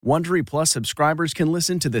Wondery Plus subscribers can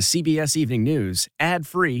listen to the CBS Evening News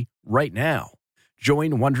ad-free right now.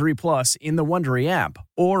 Join Wondery Plus in the Wondery app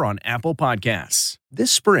or on Apple Podcasts.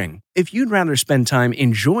 This spring, if you'd rather spend time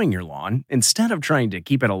enjoying your lawn instead of trying to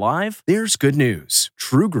keep it alive, there's good news.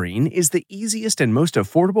 True Green is the easiest and most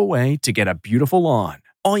affordable way to get a beautiful lawn.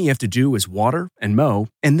 All you have to do is water and mow,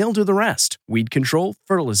 and they'll do the rest. Weed control,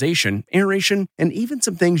 fertilization, aeration, and even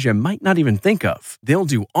some things you might not even think of. They'll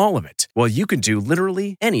do all of it, while you can do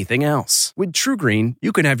literally anything else. With True Green,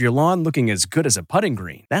 you can have your lawn looking as good as a putting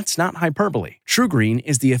green. That's not hyperbole. True Green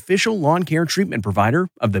is the official lawn care treatment provider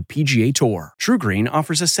of the PGA Tour. True Green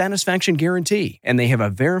offers a satisfaction guarantee, and they have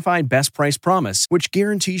a verified best price promise, which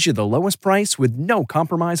guarantees you the lowest price with no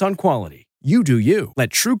compromise on quality. You do you. Let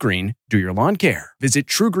True Green do your lawn care. Visit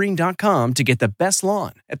TrueGreen.com to get the best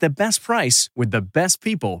lawn at the best price with the best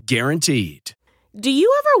people guaranteed. Do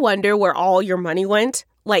you ever wonder where all your money went?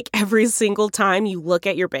 Like every single time you look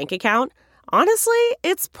at your bank account? Honestly,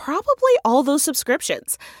 it's probably all those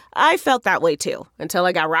subscriptions. I felt that way too, until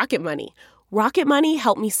I got Rocket Money. Rocket Money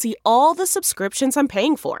helped me see all the subscriptions I'm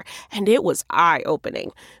paying for, and it was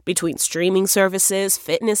eye-opening. Between streaming services,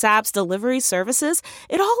 fitness apps, delivery services,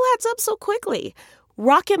 it all adds up so quickly.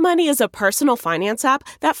 Rocket Money is a personal finance app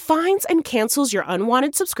that finds and cancels your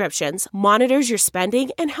unwanted subscriptions, monitors your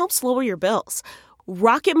spending, and helps lower your bills.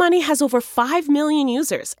 Rocket Money has over 5 million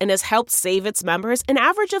users and has helped save its members an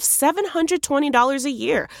average of $720 a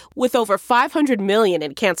year, with over 500 million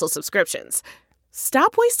in canceled subscriptions.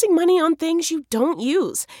 Stop wasting money on things you don't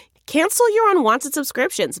use. Cancel your unwanted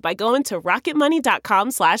subscriptions by going to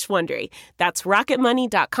rocketmoney.com/Wondery. That's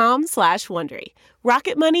rocketmoney.com/Wondery.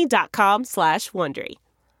 rocketmoney.com/Wondery.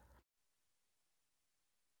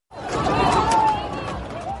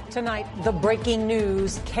 Tonight, the breaking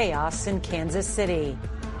news, chaos in Kansas City.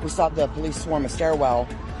 We saw the police swarm a stairwell,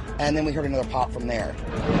 and then we heard another pop from there.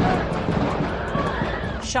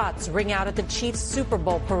 Shots ring out at the Chiefs Super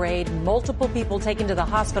Bowl parade. Multiple people taken to the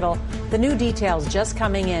hospital. The new details just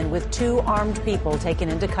coming in with 2 armed people taken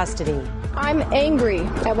into custody. I'm angry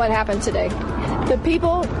at what happened today. The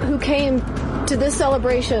people who came to this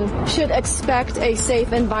celebration should expect a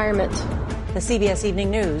safe environment. The CBS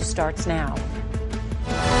Evening News starts now.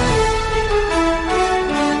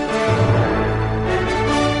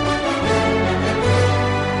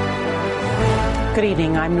 Good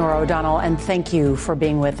evening. I'm Norah O'Donnell, and thank you for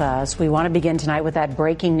being with us. We want to begin tonight with that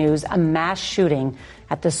breaking news, a mass shooting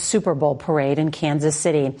at the Super Bowl parade in Kansas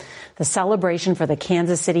City. The celebration for the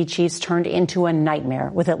Kansas City Chiefs turned into a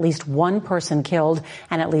nightmare, with at least 1 person killed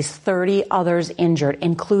and at least 30 others injured,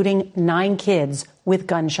 including 9 kids with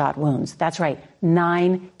gunshot wounds. That's right,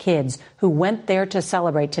 9 kids who went there to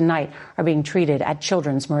celebrate tonight are being treated at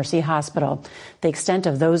Children's Mercy Hospital. The extent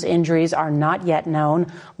of those injuries are not yet known.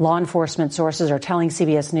 Law enforcement sources are telling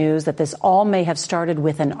CBS News that this all may have started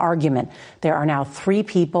with an argument. There are now 3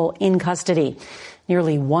 people in custody.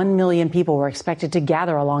 Nearly 1 million people were expected to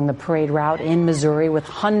gather along the parade route in Missouri, with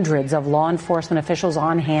hundreds of law enforcement officials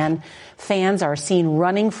on hand. Fans are seen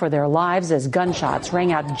running for their lives as gunshots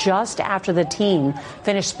rang out just after the team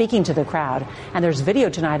finished speaking to the crowd. And there's video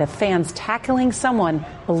tonight of fans tackling someone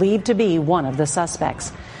believed to be one of the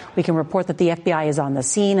suspects. We can report that the FBI is on the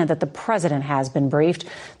scene and that the president has been briefed.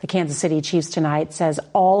 The Kansas City Chiefs tonight says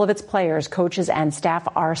all of its players, coaches, and staff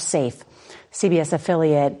are safe. CBS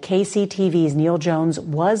affiliate KCTV's Neil Jones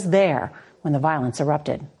was there when the violence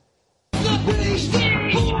erupted.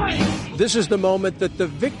 This is the moment that the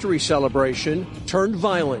victory celebration turned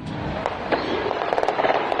violent.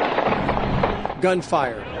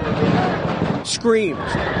 Gunfire,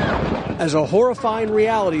 screams, as a horrifying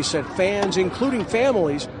reality sent fans, including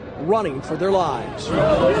families, running for their lives. We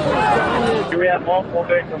have multiple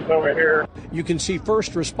victims over here. You can see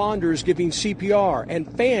first responders giving CPR and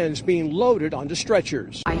fans being loaded onto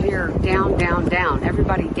stretchers. I hear down, down, down,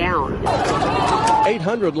 everybody down.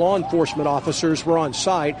 800 law enforcement officers were on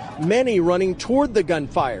site, many running toward the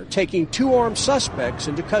gunfire, taking 2 armed suspects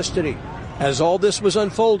into custody. As all this was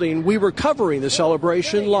unfolding, we were covering the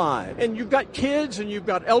celebration live. And you've got kids and you've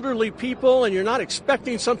got elderly people, and you're not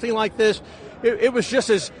expecting something like this. It was just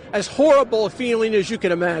as horrible a feeling as you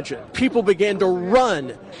can imagine. People began to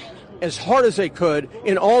run as hard as they could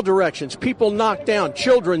in all directions. People knocked down,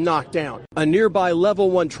 children knocked down. A nearby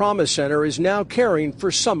Level 1 trauma center is now caring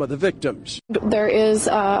for some of the victims. There is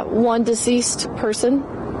 1 deceased person.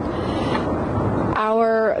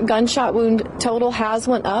 Our gunshot wound total has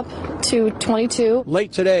went up to 22.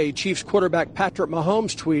 Late today, Chiefs quarterback Patrick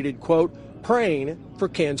Mahomes tweeted, quote, "praying for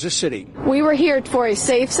Kansas City." We were here for a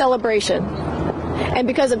safe celebration, and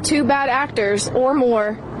because of 2 bad actors or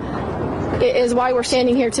more, it is why we're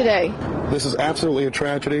standing here today. This is absolutely a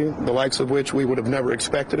tragedy, the likes of which we would have never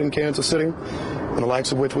expected in Kansas City, and the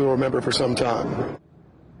likes of which we will remember for some time.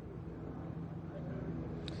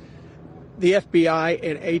 The FBI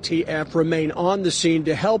and ATF remain on the scene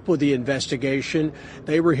to help with the investigation.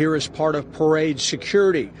 They were here as part of parade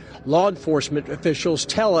security. Law enforcement officials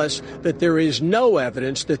tell us that there is no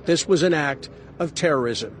evidence that this was an act of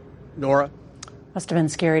terrorism. Norah? Must have been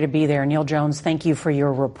scary to be there. Neil Jones, thank you for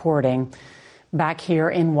your reporting. Back here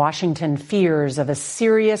in Washington, fears of a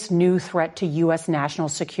serious new threat to U.S. national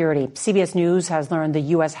security. CBS News has learned the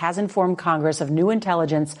U.S. has informed Congress of new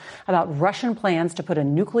intelligence about Russian plans to put a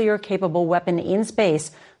nuclear-capable weapon in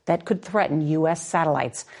space that could threaten U.S.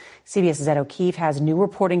 satellites. CBS's Ed O'Keefe has new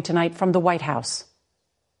reporting tonight from the White House.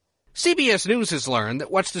 CBS News has learned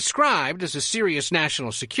that what's described as a serious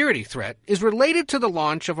national security threat is related to the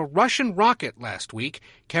launch of a Russian rocket last week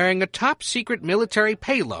carrying a top-secret military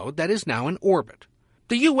payload that is now in orbit.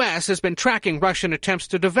 The U.S. has been tracking Russian attempts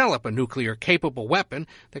to develop a nuclear-capable weapon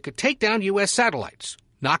that could take down U.S. satellites,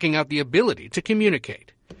 knocking out the ability to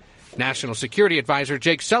communicate. National Security Advisor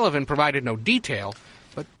Jake Sullivan provided no detail,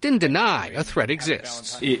 but didn't deny a threat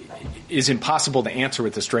exists. It is impossible to answer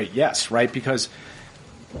with a straight yes, right? Because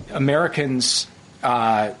Americans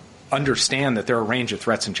understand that there are a range of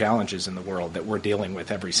threats and challenges in the world that we're dealing with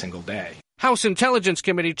every single day. House Intelligence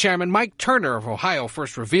Committee Chairman Mike Turner of Ohio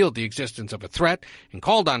first revealed the existence of a threat and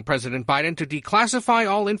called on President Biden to declassify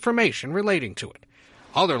all information relating to it.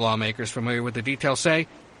 Other lawmakers familiar with the details say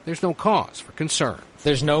there's no cause for concern.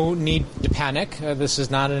 There's no need to panic. This is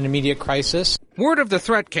not an immediate crisis. Word of the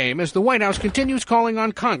threat came as the White House continues calling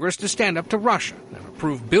on Congress to stand up to Russia and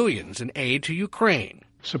approve billions in aid to Ukraine.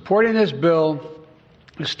 Supporting this bill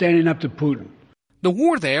is standing up to Putin. The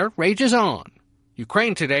war there rages on.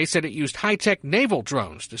 Ukraine today said it used high-tech naval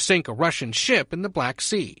drones to sink a Russian ship in the Black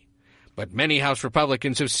Sea. But many House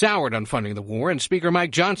Republicans have soured on funding the war, and Speaker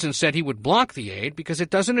Mike Johnson said he would block the aid because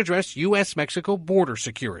it doesn't address U.S.-Mexico border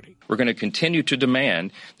security. We're going to continue to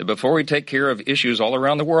demand that before we take care of issues all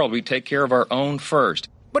around the world, we take care of our own first.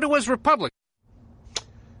 But it was Republicans.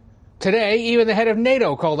 Today, even the head of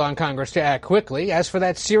NATO called on Congress to act quickly. As for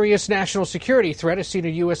that serious national security threat, a senior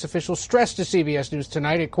U.S. official stressed to CBS News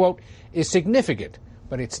tonight, it, quote, is significant,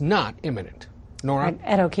 but it's not imminent. Norah?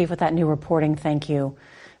 Ed O'Keefe with that new reporting. Thank you.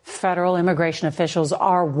 Federal immigration officials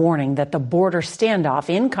are warning that the border standoff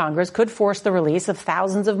in Congress could force the release of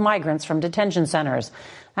thousands of migrants from detention centers.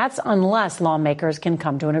 That's unless lawmakers can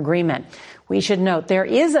come to an agreement. We should note there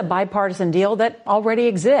is a bipartisan deal that already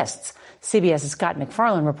exists. CBS's Scott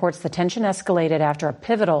McFarland reports the tension escalated after a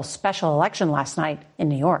pivotal special election last night in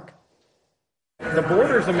New York. The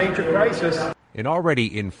border is a major crisis. An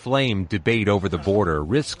already inflamed debate over the border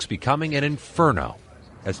risks becoming an inferno,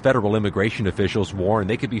 as federal immigration officials warn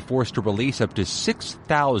they could be forced to release up to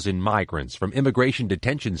 6,000 migrants from immigration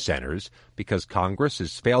detention centers because Congress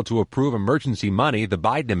has failed to approve emergency money the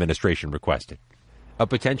Biden administration requested. A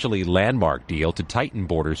potentially landmark deal to tighten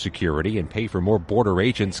border security and pay for more border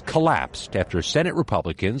agents collapsed after Senate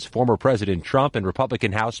Republicans, former President Trump, and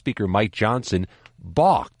Republican House Speaker Mike Johnson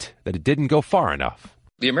balked that it didn't go far enough.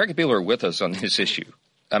 The American people are with us on this issue.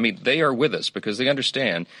 I mean, they are with us because they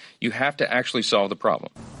understand you have to actually solve the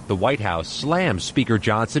problem. The White House slammed Speaker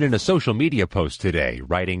Johnson in a social media post today,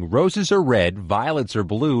 writing, "Roses are red, violets are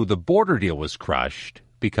blue. The border deal was crushed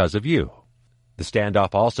because of you." The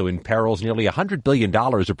standoff also imperils nearly $100 billion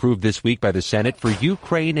approved this week by the Senate for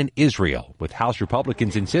Ukraine and Israel, with House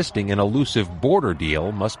Republicans insisting an elusive border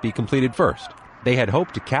deal must be completed first. They had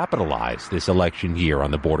hoped to capitalize this election year on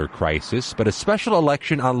the border crisis, but a special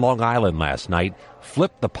election on Long Island last night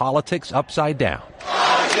flipped the politics upside down.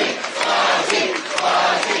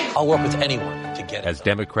 I'll work with anyone to get it. As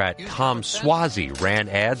Democrat Tom Suozzi ran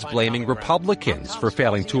ads blaming Republicans for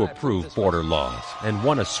failing to approve border laws and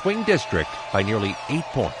won a swing district by nearly 8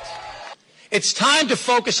 points. It's time to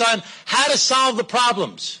focus on how to solve the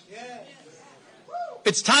problems.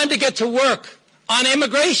 It's time to get to work on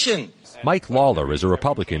immigration. Mike Lawler is a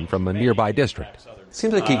Republican from a nearby district.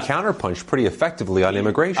 Seems like he counterpunched pretty effectively on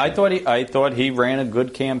immigration. I thought he ran a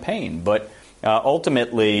good campaign, but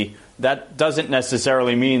ultimately that doesn't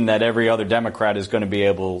necessarily mean that every other Democrat is going to be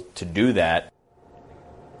able to do that.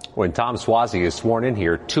 When Tom Suozzi is sworn in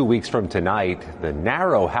here 2 weeks from tonight, the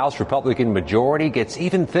narrow House Republican majority gets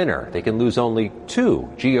even thinner. They can lose only 2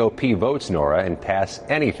 GOP votes, Norah, and pass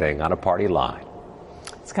anything on a party line.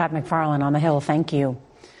 Scott McFarland on the Hill, thank you.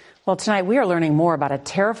 Well, tonight we are learning more about a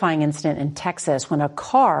terrifying incident in Texas when a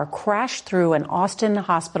car crashed through an Austin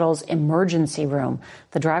hospital's emergency room.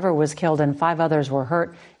 The driver was killed and 5 others were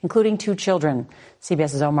hurt, including 2 children.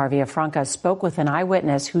 CBS's Omar Villafranca spoke with an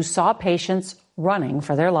eyewitness who saw patients running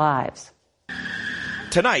for their lives.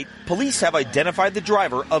 Tonight, police have identified the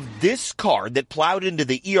driver of this car that plowed into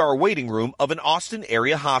the ER waiting room of an Austin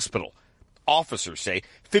area hospital. Officers say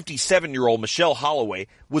 57-year-old Michelle Holloway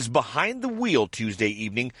was behind the wheel Tuesday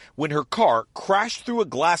evening when her car crashed through a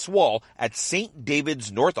glass wall at St.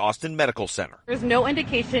 David's North Austin Medical Center. There's no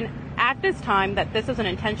indication at this time that this is an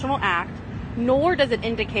intentional act, nor does it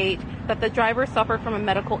indicate that the driver suffered from a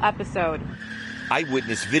medical episode.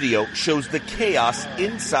 Eyewitness video shows the chaos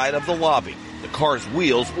inside of the lobby. The car's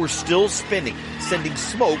wheels were still spinning, sending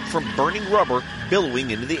smoke from burning rubber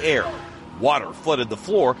billowing into the air. Water flooded the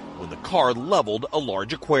floor when the car leveled a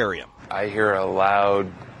large aquarium. I hear a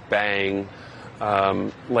loud bang,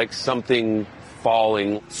 like something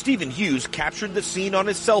falling. Stephen Hughes captured the scene on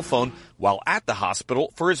his cell phone while at the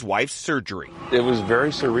hospital for his wife's surgery. It was very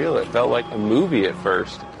surreal. It felt like a movie at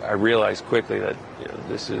first. I realized quickly that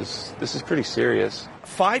this is pretty serious.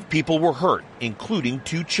 5 people were hurt, including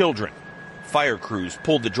 2 children. Fire crews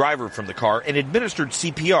pulled the driver from the car and administered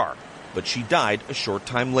CPR, but she died a short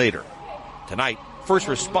time later. Tonight, first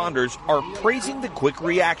responders are praising the quick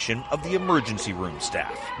reaction of the emergency room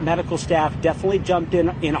staff. Medical staff definitely jumped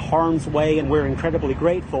in harm's way, and we're incredibly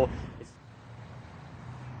grateful.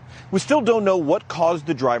 We still don't know what caused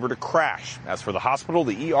the driver to crash. As for the hospital,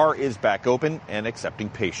 the ER is back open and accepting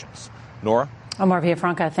patients. Norah? Omar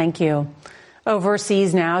Villafranca, thank you.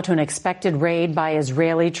 Overseas now to an expected raid by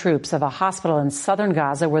Israeli troops of a hospital in southern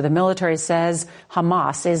Gaza where the military says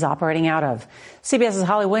Hamas is operating out of. CBS's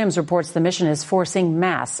Holly Williams reports the mission is forcing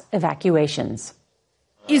mass evacuations.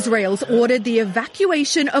 Israel's ordered the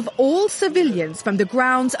evacuation of all civilians from the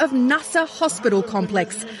grounds of Nasser Hospital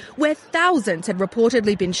Complex, where thousands had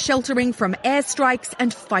reportedly been sheltering from airstrikes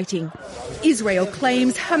and fighting. Israel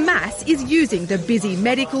claims Hamas is using the busy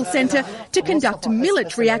medical center to conduct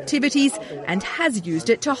military activities and has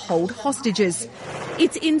used it to hold hostages.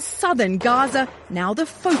 It's in southern Gaza, now the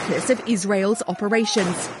focus of Israel's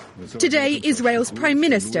operations. Today, Israel's Prime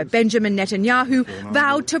Minister Benjamin Netanyahu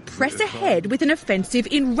vowed to press ahead with an offensive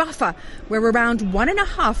in Rafah, where around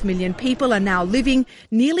 1.5 million people are now living,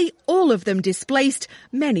 nearly all of them displaced,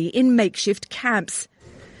 many in makeshift camps.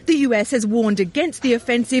 The US has warned against the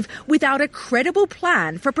offensive without a credible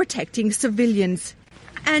plan for protecting civilians.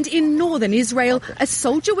 And in northern Israel, a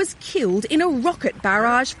soldier was killed in a rocket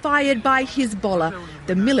barrage fired by Hezbollah,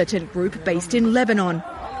 the militant group based in Lebanon.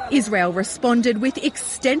 Israel responded with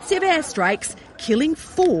extensive airstrikes, killing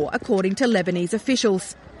 4, according to Lebanese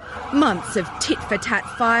officials. Months of tit-for-tat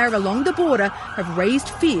fire along the border have raised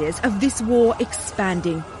fears of this war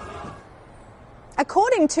expanding.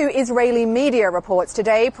 According to Israeli media reports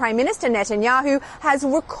today, Prime Minister Netanyahu has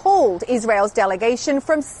recalled Israel's delegation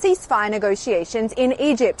from ceasefire negotiations in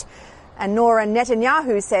Egypt. And Norah,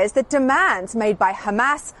 Netanyahu says that demands made by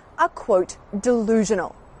Hamas are, quote,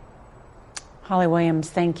 delusional. Holly Williams,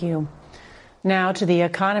 thank you. Now to the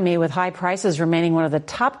economy, with high prices remaining one of the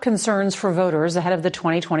top concerns for voters ahead of the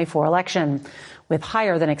 2024 election. With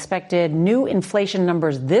higher than expected new inflation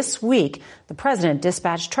numbers this week, the president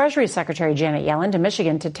dispatched Treasury Secretary Janet Yellen to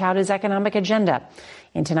Michigan to tout his economic agenda.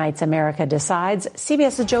 In tonight's America Decides,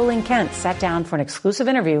 CBS's Jolene Kent sat down for an exclusive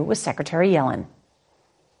interview with Secretary Yellen.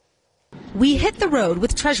 We hit the road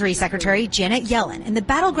with Treasury Secretary Janet Yellen in the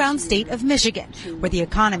battleground state of Michigan, where the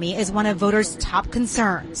economy is one of voters' top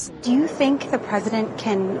concerns. Do you think the president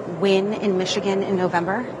can win in Michigan in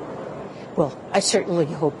November? Well, I certainly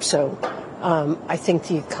hope so. I think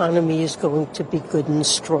the economy is going to be good and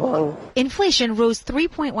strong. Inflation rose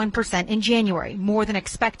 3.1% in January, more than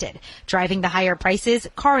expected. Driving the higher prices,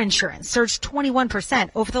 car insurance surged 21%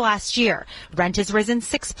 over the last year. Rent has risen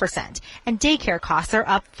 6%, and daycare costs are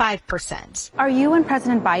up 5%. Are you and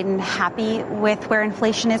President Biden happy with where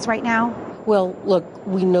inflation is right now? Well, look,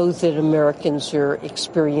 we know that Americans are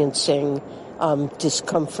experiencing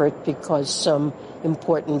discomfort because some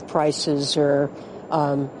important prices are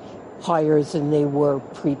higher than they were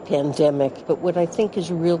pre-pandemic. But what I think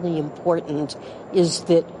is really important is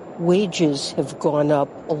that wages have gone up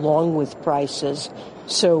along with prices,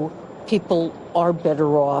 so people are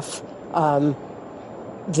better off than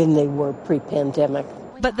they were pre-pandemic.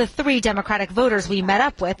 But the 3 Democratic voters we met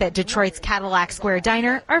up with at Detroit's Cadillac Square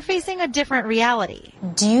Diner are facing a different reality.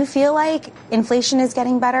 Do you feel like inflation is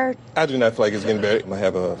getting better? I do not feel like it's getting better. I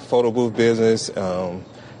have a photo booth business.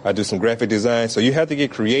 I do some graphic design, so you have to get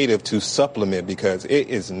creative to supplement because it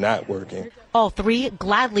is not working. All 3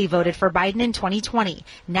 gladly voted for Biden in 2020.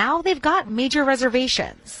 Now they've got major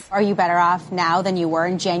reservations. Are you better off now than you were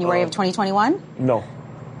in January of 2021? No,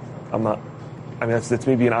 I'm not. I mean, that's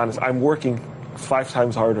me being honest. I'm working 5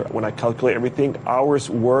 times harder. When I calculate everything, hours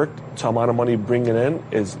worked to amount of money bringing in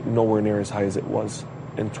is nowhere near as high as it was.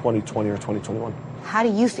 in 2020 or 2021. How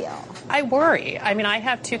do you feel? I worry. I mean, I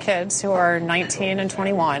have two kids who are 19 and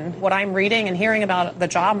 21. What I'm reading and hearing about the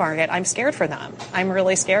job market, I'm scared for them. I'm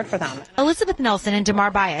really scared for them. Elizabeth Nelson and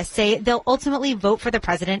Damar Bias say they'll ultimately vote for the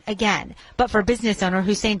president again. But for business owner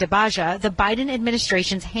Hussein Dabaja, the Biden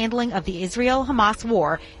administration's handling of the Israel-Hamas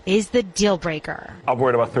war is the deal breaker. I'm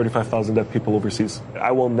worried about 35,000 dead people overseas.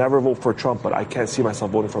 I will never vote for Trump, but I can't see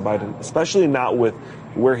myself voting for Biden, especially not with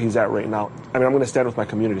where he's at right now. I mean, I'm going to stand with my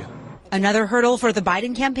community. Another hurdle for the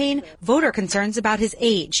Biden campaign, voter concerns about his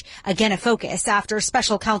age. Again, a focus after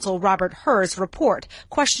special counsel Robert Hur's report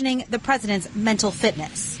questioning the president's mental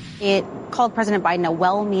fitness. It called President Biden a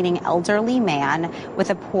well-meaning elderly man with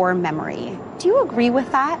a poor memory. Do you agree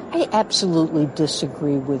with that? I absolutely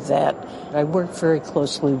disagree with that. I work very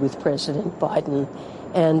closely with President Biden,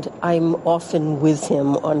 and I'm often with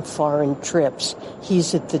him on foreign trips.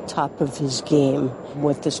 He's at the top of his game.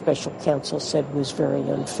 What the special counsel said was very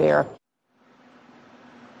unfair.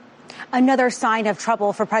 Another sign of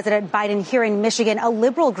trouble for President Biden here in Michigan. A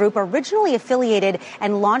liberal group originally affiliated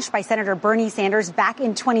and launched by Senator Bernie Sanders back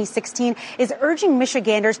in 2016 is urging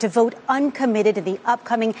Michiganders to vote uncommitted in the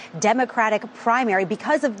upcoming Democratic primary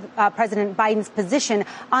because of President Biden's position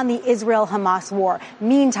on the Israel-Hamas war.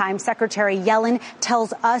 Meantime, Secretary Yellen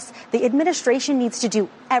tells us the administration needs to do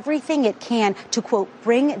everything it can to, quote,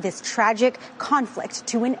 bring this tragic conflict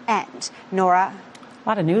to an end. Norah? A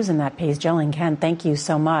lot of news in that piece. Jillian Kent, thank you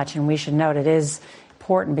so much. And we should note it is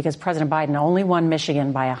important because President Biden only won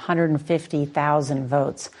Michigan by 150,000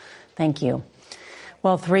 votes. Thank you.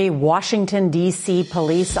 Well, 3 Washington, D.C.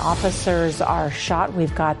 police officers are shot.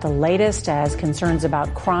 We've got the latest as concerns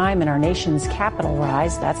about crime in our nation's capital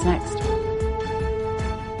rise. That's next.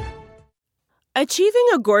 Achieving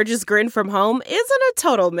a gorgeous grin from home isn't a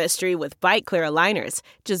total mystery with Bite Clear aligners.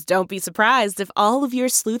 Just don't be surprised if all of your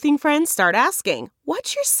sleuthing friends start asking,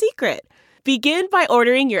 "What's your secret?" Begin by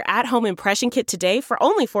ordering your at-home impression kit today for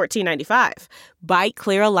only $14.95. Bite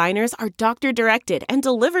Clear aligners are doctor-directed and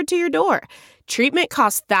delivered to your door. Treatment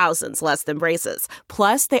costs thousands less than braces.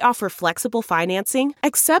 Plus, they offer flexible financing,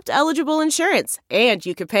 accept eligible insurance, and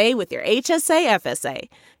you can pay with your HSA FSA.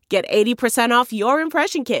 Get 80% off your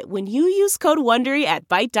impression kit when you use code WONDERY at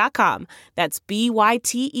Byte.com. That's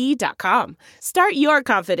BYTE.com. Start your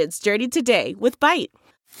confidence journey today with Byte.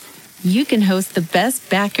 You can host the best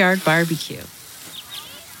backyard barbecue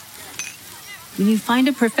when you find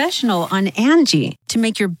a professional on Angie to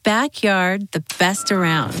make your backyard the best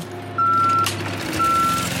around.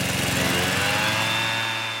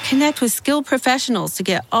 Connect with skilled professionals to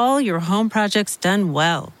get all your home projects done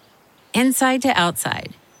well. Inside to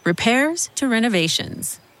outside. Repairs to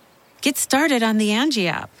renovations. Get started on the Angie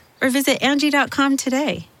app or visit Angie.com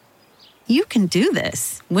today. You can do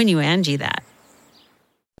this when you Angie that.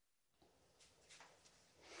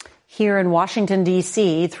 Here in Washington,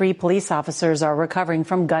 D.C., 3 police officers are recovering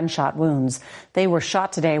from gunshot wounds. They were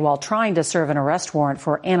shot today while trying to serve an arrest warrant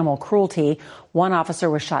for animal cruelty. One officer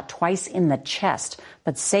was shot twice in the chest,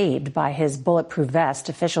 but saved by his bulletproof vest.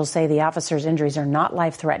 Officials say the officer's injuries are not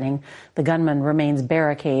life-threatening. The gunman remains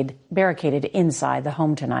barricaded inside the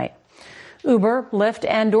home tonight. Uber, Lyft,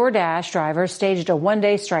 and DoorDash drivers staged a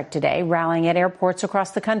one-day strike today, rallying at airports across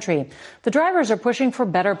the country. The drivers are pushing for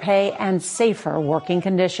better pay and safer working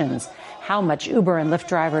conditions. How much Uber and Lyft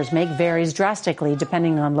drivers make varies drastically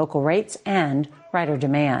depending on local rates and rider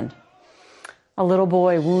demand. A little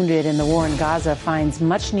boy wounded in the war in Gaza finds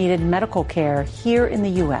much-needed medical care here in the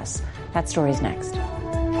U.S. That story's next.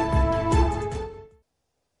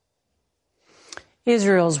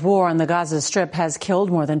 Israel's war on the Gaza Strip has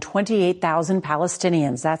killed more than 28,000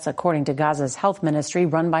 Palestinians. That's according to Gaza's health ministry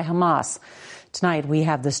run by Hamas. Tonight, we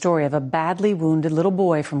have the story of a badly wounded little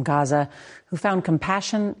boy from Gaza who found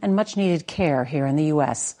compassion and much-needed care here in the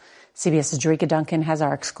U.S. CBS's Jerika Duncan has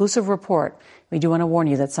our exclusive report. We do want to warn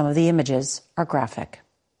you that some of the images are graphic.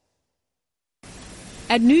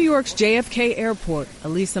 At New York's JFK Airport,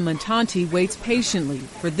 Elisa Montanti waits patiently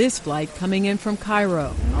for this flight coming in from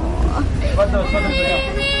Cairo.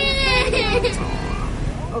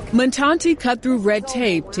 Montanti cut through red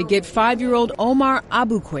tape to get 5-year-old Omar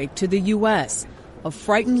Abuquake to the U.S., a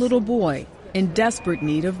frightened little boy in desperate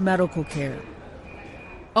need of medical care.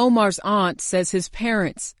 Omar's aunt says his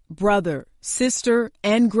parents, brother, sister,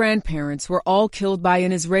 and grandparents were all killed by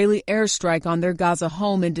an Israeli airstrike on their Gaza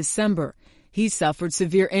home in December. He suffered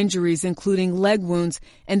severe injuries, including leg wounds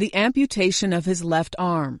and the amputation of his left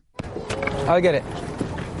arm. I'll get it.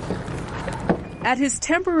 At his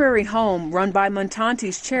temporary home, run by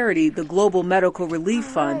Montanti's charity, the Global Medical Relief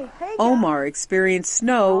Fund, Omar experienced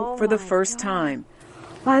snow for the first time.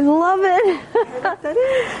 I love it.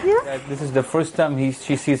 Yeah, this is the first time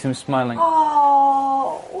she sees him smiling.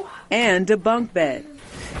 Oh. And a bunk bed.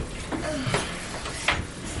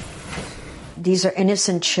 These are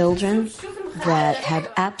innocent children that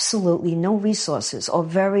have absolutely no resources or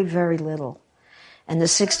very, very little. And the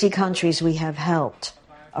 60 countries we have helped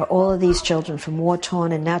are all of these children from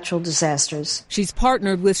war-torn and natural disasters. She's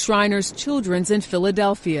partnered with Shriners Children's in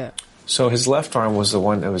Philadelphia. So his left arm was the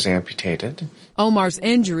one that was amputated. Omar's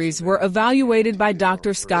injuries were evaluated by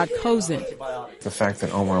Dr. Scott Kozin. The fact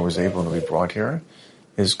that Omar was able to be brought here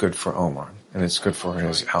is good for Omar, and it's good for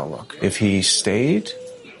his outlook. If he stayed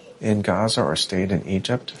in Gaza or stayed in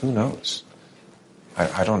Egypt, who knows?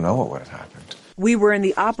 I don't know what would have happened. We were in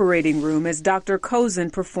the operating room as Dr.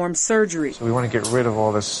 Kozin performed surgery. So we want to get rid of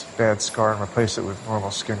all this bad scar and replace it with normal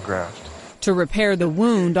skin graft. To repair the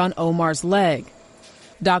wound on Omar's leg.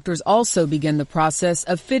 Doctors also begin the process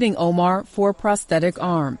of fitting Omar for a prosthetic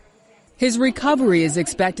arm. His recovery is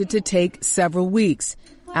expected to take several weeks.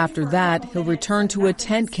 After that, he'll return to a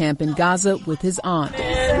tent camp in Gaza with his aunt.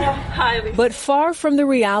 But far from the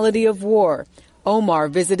reality of war, Omar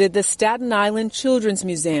visited the Staten Island Children's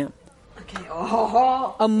Museum.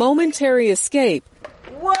 A momentary escape.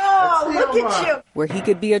 Whoa, look at you. Where he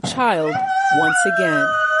could be a child once again.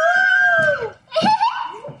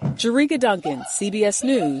 Jerika Duncan, CBS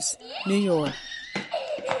News, New York.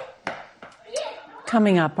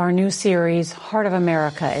 Coming up, our new series, Heart of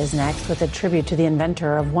America, is next with a tribute to the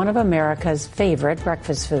inventor of one of America's favorite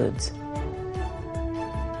breakfast foods.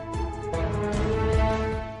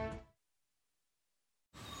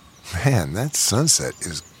 Man, that sunset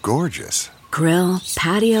is gorgeous. Grill,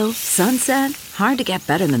 patio, sunset. Hard to get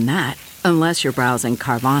better than that. Unless you're browsing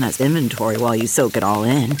Carvana's inventory while you soak it all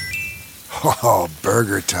in. Oh,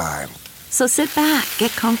 burger time. So sit back,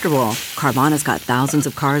 get comfortable. Carvana's got thousands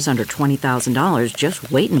of cars under $20,000 just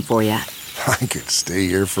waiting for you. I could stay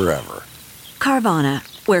here forever. Carvana,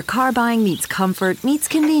 where car buying meets comfort, meets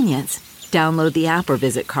convenience. Download the app or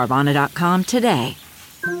visit Carvana.com today.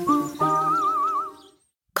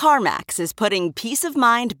 CarMax is putting peace of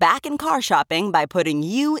mind back in car shopping by putting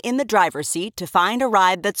you in the driver's seat to find a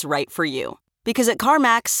ride that's right for you. Because at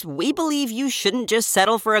CarMax, we believe you shouldn't just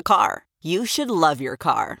settle for a car. You should love your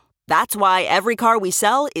car. That's why every car we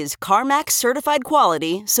sell is CarMax certified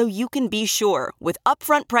quality, so you can be sure with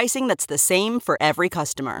upfront pricing that's the same for every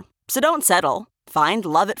customer. So don't settle. Find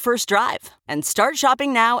love at first drive and start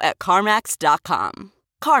shopping now at CarMax.com.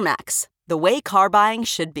 CarMax, the way car buying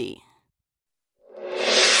should be.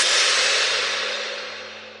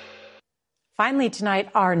 Finally tonight,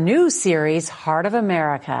 our new series, Heart of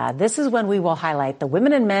America. This is when we will highlight the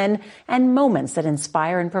women and men and moments that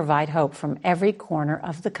inspire and provide hope from every corner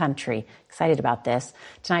of the country. Excited about this.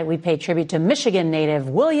 Tonight, we pay tribute to Michigan native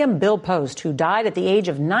William Bill Post, who died at the age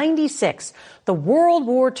of 96. The World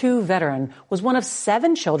War II veteran was one of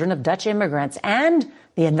 7 children of Dutch immigrants and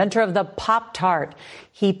the inventor of the Pop-Tart.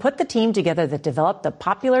 He put the team together that developed the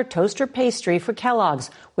popular toaster pastry for Kellogg's,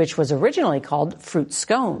 which was originally called Fruit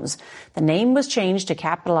Scones. The name was changed to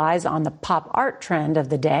capitalize on the pop art trend of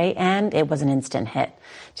the day, and it was an instant hit.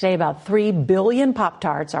 Today, about 3 billion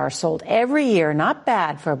Pop-Tarts are sold every year. Not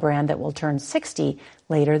bad for a brand that will turn 60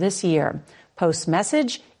 later this year. Post's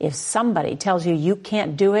message: if somebody tells you you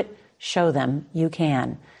can't do it, show them you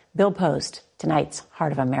can. Bill Post, tonight's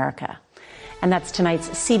Heart of America. And that's tonight's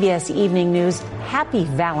CBS Evening News. Happy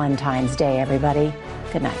Valentine's Day, everybody.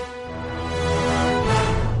 Good night.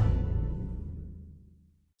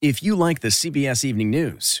 If you like the CBS Evening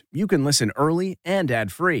News, you can listen early and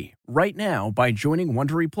ad-free right now by joining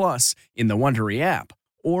Wondery Plus in the Wondery app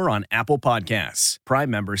or on Apple Podcasts.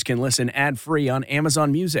 Prime members can listen ad-free on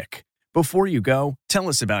Amazon Music. Before you go, tell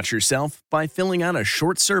us about yourself by filling out a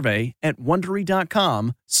short survey at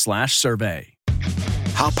Wondery.com/survey.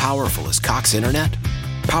 How powerful is Cox Internet?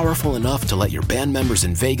 Powerful enough to let your band members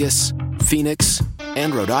in Vegas, Phoenix,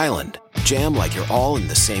 and Rhode Island jam like you're all in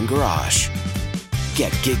the same garage.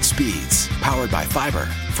 Get gig speeds powered by fiber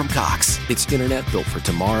from Cox. It's internet built for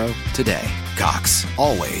tomorrow, today. Cox,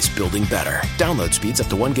 always building better. Download speeds up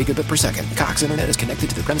to 1 gigabit per second. Cox Internet is connected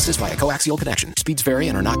to the premises via coaxial connection. Speeds vary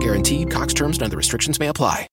and are not guaranteed. Cox terms and other restrictions may apply.